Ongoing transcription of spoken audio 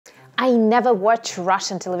I never watch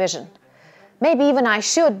Russian television. Maybe even I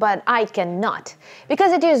should, but I cannot,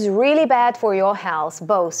 because it is really bad for your health,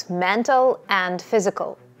 both mental and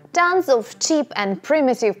physical. Tons of cheap and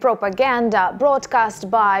primitive propaganda broadcast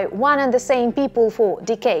by one and the same people for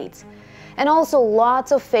decades. And also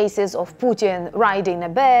lots of faces of Putin riding a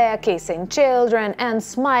bear, kissing children and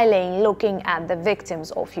smiling looking at the victims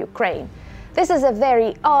of Ukraine. This is a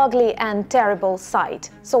very ugly and terrible sight,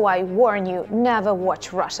 so I warn you, never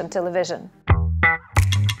watch Russian television.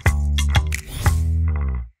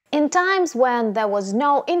 In times when there was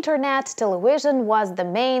no internet, television was the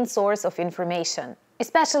main source of information,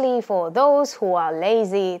 especially for those who are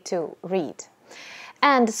lazy to read.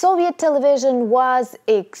 And Soviet television was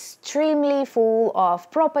extremely full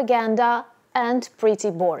of propaganda and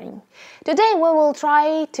pretty boring. Today we will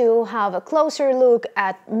try to have a closer look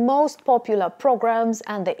at most popular programs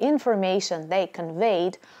and the information they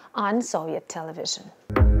conveyed on Soviet television.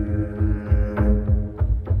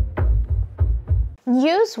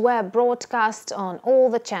 News were broadcast on all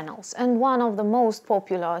the channels, and one of the most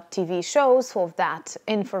popular TV shows of that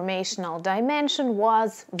informational dimension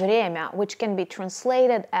was Время, which can be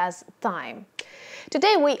translated as time.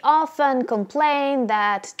 Today we often complain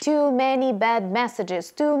that too many bad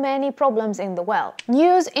messages, too many problems in the world.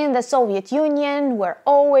 News in the Soviet Union were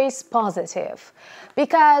always positive,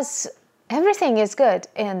 because everything is good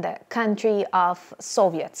in the country of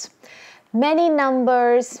Soviets. Many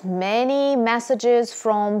numbers, many messages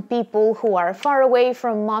from people who are far away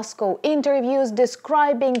from Moscow, interviews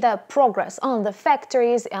describing the progress on the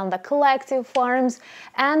factories and the collective farms,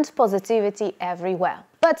 and positivity everywhere.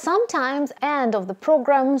 But sometimes, at the end of the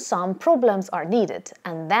program, some problems are needed,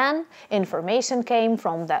 and then information came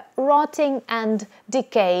from the rotting and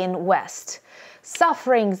decaying West.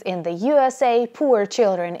 Sufferings in the USA, poor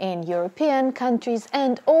children in European countries,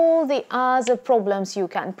 and all the other problems you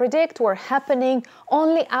can predict were happening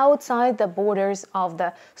only outside the borders of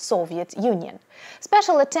the Soviet Union.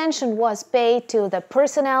 Special attention was paid to the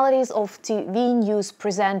personalities of TV news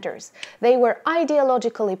presenters. They were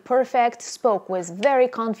ideologically perfect, spoke with very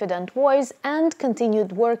confident voice, and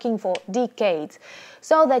continued working for decades,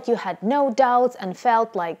 so that you had no doubts and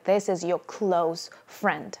felt like this is your close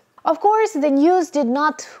friend. Of course, the news did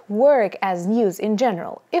not work as news in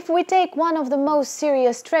general. If we take one of the most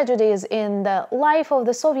serious tragedies in the life of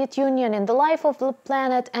the Soviet Union, in the life of the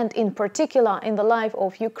planet, and in particular in the life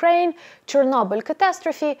of Ukraine, Chernobyl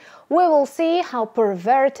catastrophe, we will see how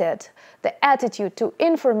perverted the attitude to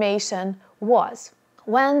information was.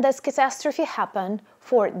 When this catastrophe happened,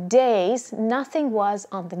 for days nothing was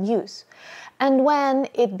on the news. And when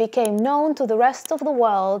it became known to the rest of the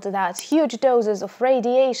world that huge doses of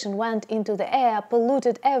radiation went into the air,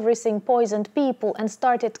 polluted everything, poisoned people, and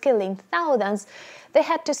started killing thousands, they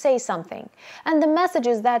had to say something. And the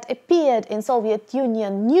messages that appeared in Soviet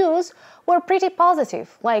Union news were pretty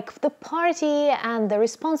positive, like the party and the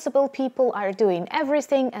responsible people are doing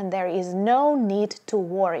everything and there is no need to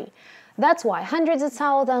worry. That's why hundreds of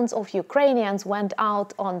thousands of Ukrainians went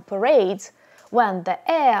out on parades when the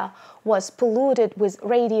air was polluted with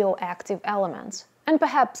radioactive elements. And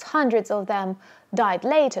perhaps hundreds of them died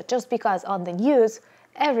later just because on the news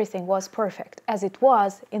everything was perfect, as it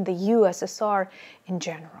was in the USSR in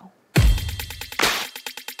general.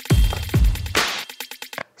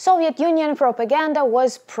 Soviet Union propaganda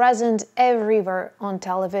was present everywhere on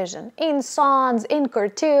television, in songs, in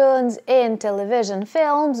cartoons, in television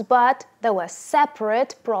films, but there were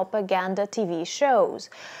separate propaganda TV shows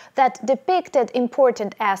that depicted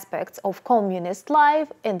important aspects of communist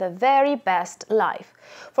life in the very best life.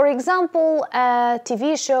 For example, a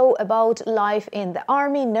TV show about life in the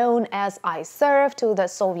army known as I Serve to the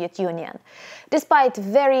Soviet Union. Despite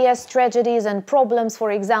various tragedies and problems,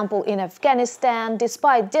 for example, in Afghanistan,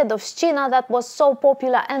 despite Dedovshchina that was so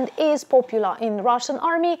popular and is popular in Russian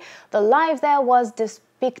army, the life there was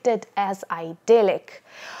depicted as idyllic.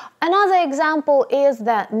 Another example is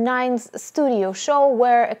the Ninth Studio Show,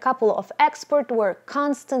 where a couple of experts were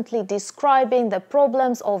constantly describing the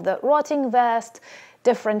problems of the rotting West,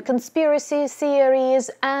 different conspiracy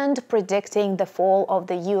theories, and predicting the fall of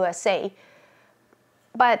the USA.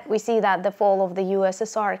 But we see that the fall of the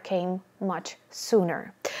USSR came much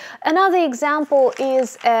sooner. Another example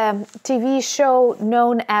is a TV show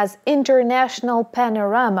known as International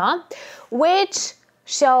Panorama, which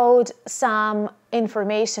showed some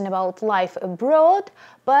information about life abroad,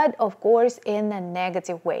 but of course in a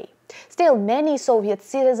negative way. Still, many Soviet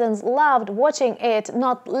citizens loved watching it,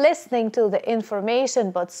 not listening to the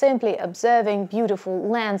information, but simply observing beautiful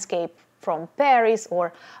landscape from Paris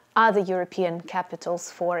or other European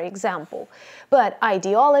capitals, for example. But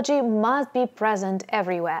ideology must be present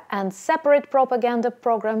everywhere, and separate propaganda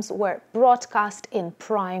programs were broadcast in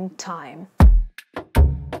prime time.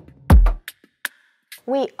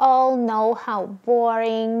 We all know how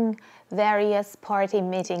boring various party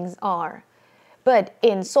meetings are. But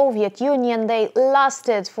in Soviet Union they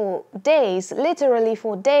lasted for days, literally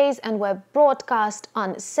for days, and were broadcast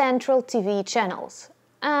on central TV channels.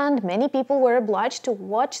 And many people were obliged to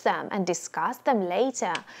watch them and discuss them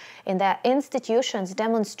later in their institutions,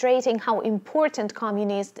 demonstrating how important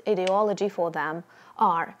communist ideology for them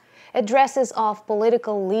are. Addresses of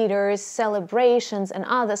political leaders, celebrations, and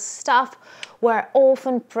other stuff were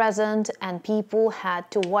often present, and people had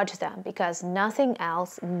to watch them because nothing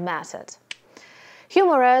else mattered.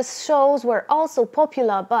 Humorous shows were also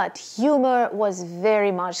popular, but humor was very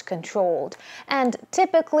much controlled, and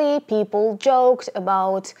typically people joked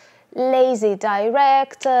about lazy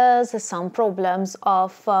directors, some problems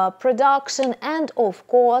of production, and of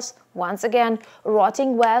course, once again,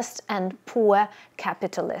 rotting West and poor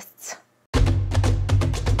capitalists.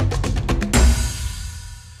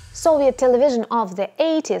 Soviet television of the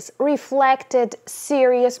 80s reflected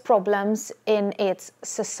serious problems in its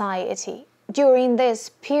society. During this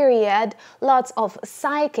period, lots of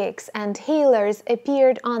psychics and healers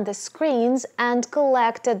appeared on the screens and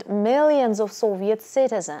collected millions of Soviet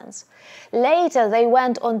citizens. Later, they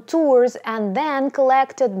went on tours and then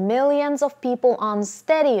collected millions of people on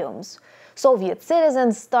stadiums. Soviet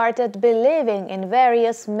citizens started believing in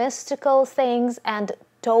various mystical things and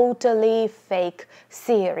totally fake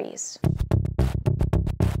theories.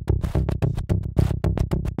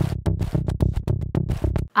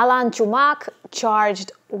 Alan Chumak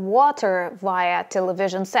charged water via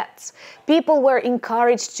television sets. People were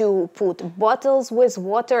encouraged to put bottles with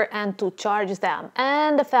water and to charge them.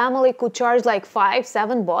 And the family could charge like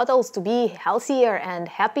 5-7 bottles to be healthier and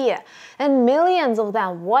happier. And millions of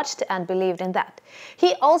them watched and believed in that.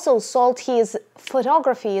 He also sold his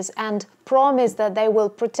photographies and promised that they will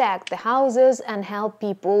protect the houses and help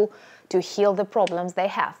people to heal the problems they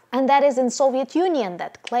have. And that is in Soviet Union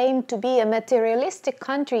that claimed to be a materialistic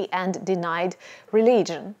country and denied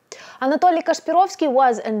religion. Anatoly Kashpirovsky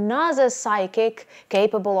was another psychic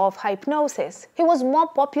capable of hypnosis. He was more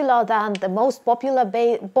popular than the most popular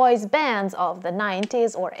boys bands of the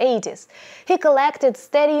 90s or 80s. He collected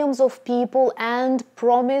stadiums of people and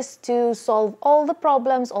promised to solve all the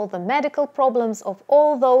problems, all the medical problems of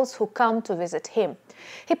all those who come to visit him.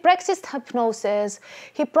 He practiced hypnosis,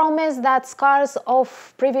 he promised that scars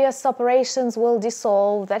of previous operations will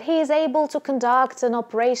dissolve, that he is able to conduct an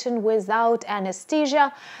operation without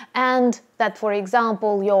anesthesia, and that, for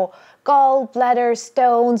example, your gallbladder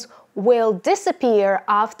stones will disappear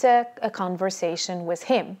after a conversation with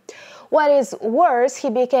him. What is worse, he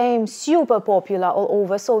became super popular all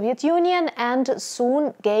over Soviet Union and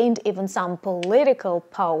soon gained even some political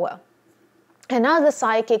power. Another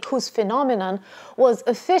psychic whose phenomenon was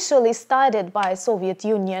officially studied by Soviet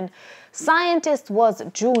Union scientist was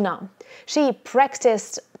Juna. She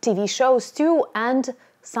practiced TV shows too, and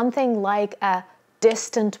something like a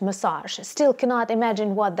distant massage. Still cannot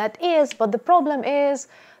imagine what that is, but the problem is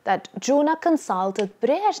that Juna consulted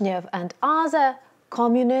Brezhnev and other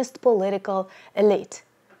communist political elite.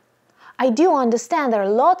 I do understand there are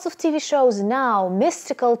lots of TV shows now,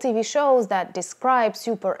 mystical TV shows that describe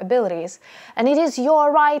super abilities, and it is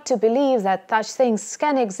your right to believe that such things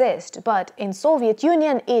can exist, but in Soviet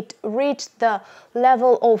Union it reached the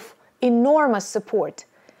level of enormous support.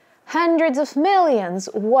 Hundreds of millions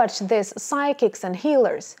watched these psychics and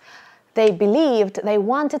healers. They believed, they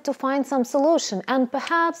wanted to find some solution, and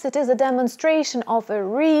perhaps it is a demonstration of a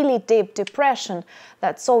really deep depression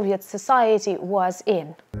that Soviet society was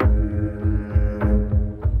in.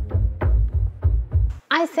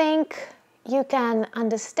 I think you can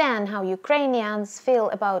understand how Ukrainians feel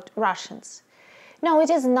about Russians. No, it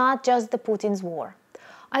is not just the Putin's war.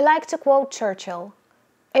 I like to quote Churchill: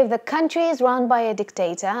 if the country is run by a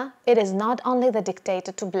dictator, it is not only the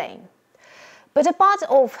dictator to blame. But a part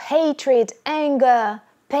of hatred, anger,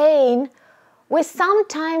 pain, we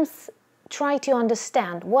sometimes try to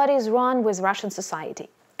understand what is wrong with Russian society.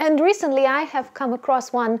 And recently I have come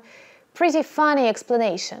across one pretty funny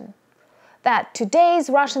explanation, that today's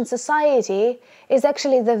Russian society is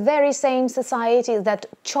actually the very same society that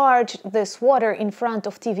charged this water in front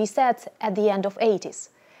of TV sets at the end of 80s.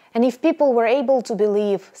 And if people were able to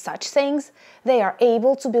believe such things, they are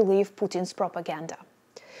able to believe Putin's propaganda.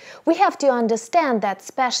 We have to understand that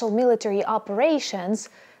special military operations,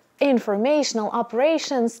 informational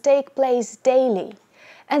operations, take place daily.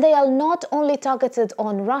 And they are not only targeted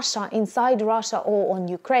on Russia, inside Russia or on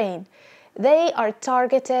Ukraine. They are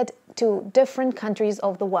targeted to different countries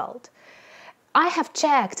of the world. I have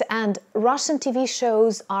checked, and Russian TV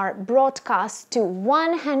shows are broadcast to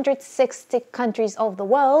 160 countries of the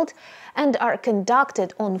world and are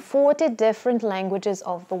conducted on 40 different languages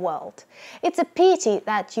of the world. It's a pity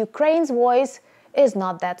that Ukraine's voice is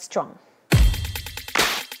not that strong.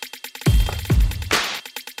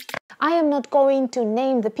 I am not going to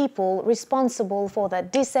name the people responsible for the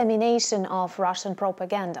dissemination of Russian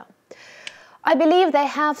propaganda. I believe they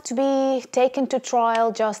have to be taken to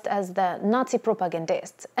trial just as the Nazi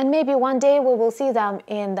propagandists, and maybe one day we will see them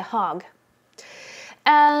in The Hague.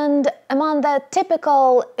 And among the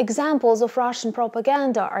typical examples of Russian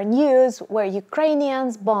propaganda are news where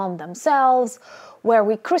Ukrainians bomb themselves, where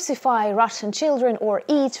we crucify Russian children or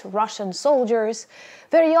eat Russian soldiers.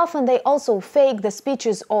 Very often they also fake the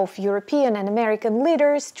speeches of European and American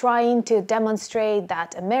leaders trying to demonstrate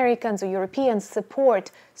that Americans or Europeans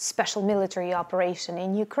support special military operation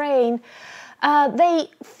in Ukraine. They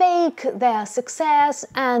fake their success,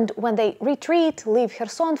 and when they retreat, leave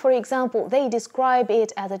Kherson, for example, they describe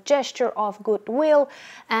it as a gesture of goodwill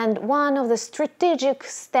and one of the strategic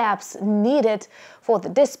steps needed for the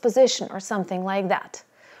disposition or something like that.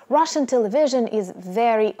 Russian television is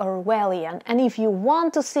very Orwellian, and if you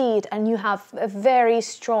want to see it and you have a very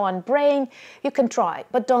strong brain, you can try,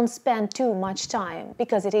 but don't spend too much time,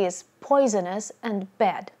 because it is poisonous and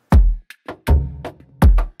bad.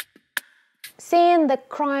 Seeing the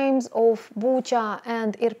crimes of Bucha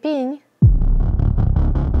and Irpin,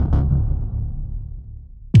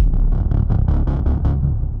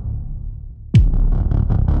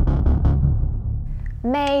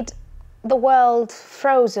 made the world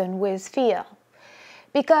frozen with fear,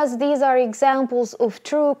 because these are examples of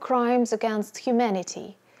true crimes against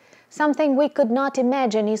humanity. Something we could not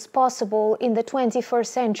imagine is possible in the 21st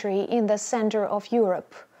century in the center of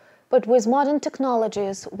Europe. But with modern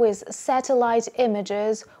technologies, with satellite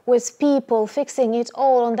images, with people fixing it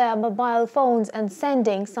all on their mobile phones and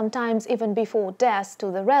sending, sometimes even before death,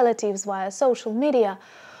 to the relatives via social media,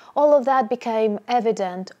 all of that became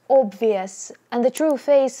evident, obvious, and the true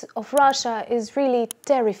face of Russia is really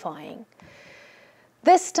terrifying.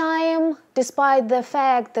 This time, despite the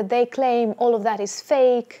fact that they claim all of that is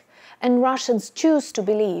fake, and Russians choose to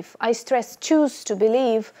believe, I stress choose to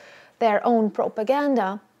believe, their own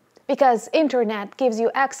propaganda, because internet gives you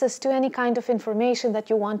access to any kind of information that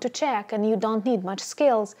you want to check and you don't need much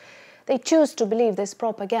skills, they choose to believe this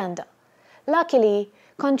propaganda. Luckily,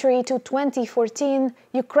 contrary to 2014,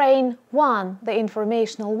 Ukraine won the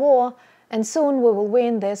informational war, and soon we will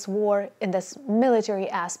win this war in this military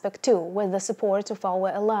aspect too, with the support of our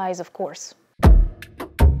allies, of course.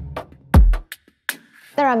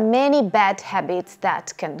 There are many bad habits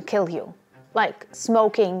that can kill you, like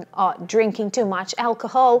smoking or drinking too much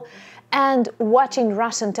alcohol, and watching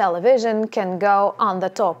Russian television can go on the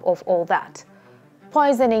top of all that.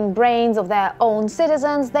 Poisoning brains of their own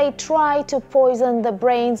citizens, they try to poison the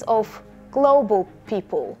brains of global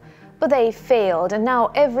people, but they failed, and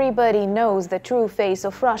now everybody knows the true face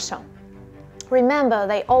of Russia. Remember,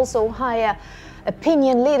 they also hire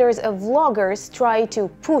opinion leaders and vloggers try to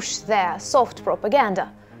push their soft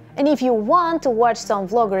propaganda. And if you want to watch some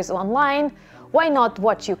vloggers online, why not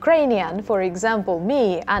watch Ukrainian, for example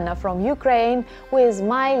me, Anna from Ukraine, with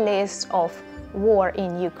my list of war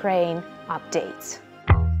in Ukraine updates.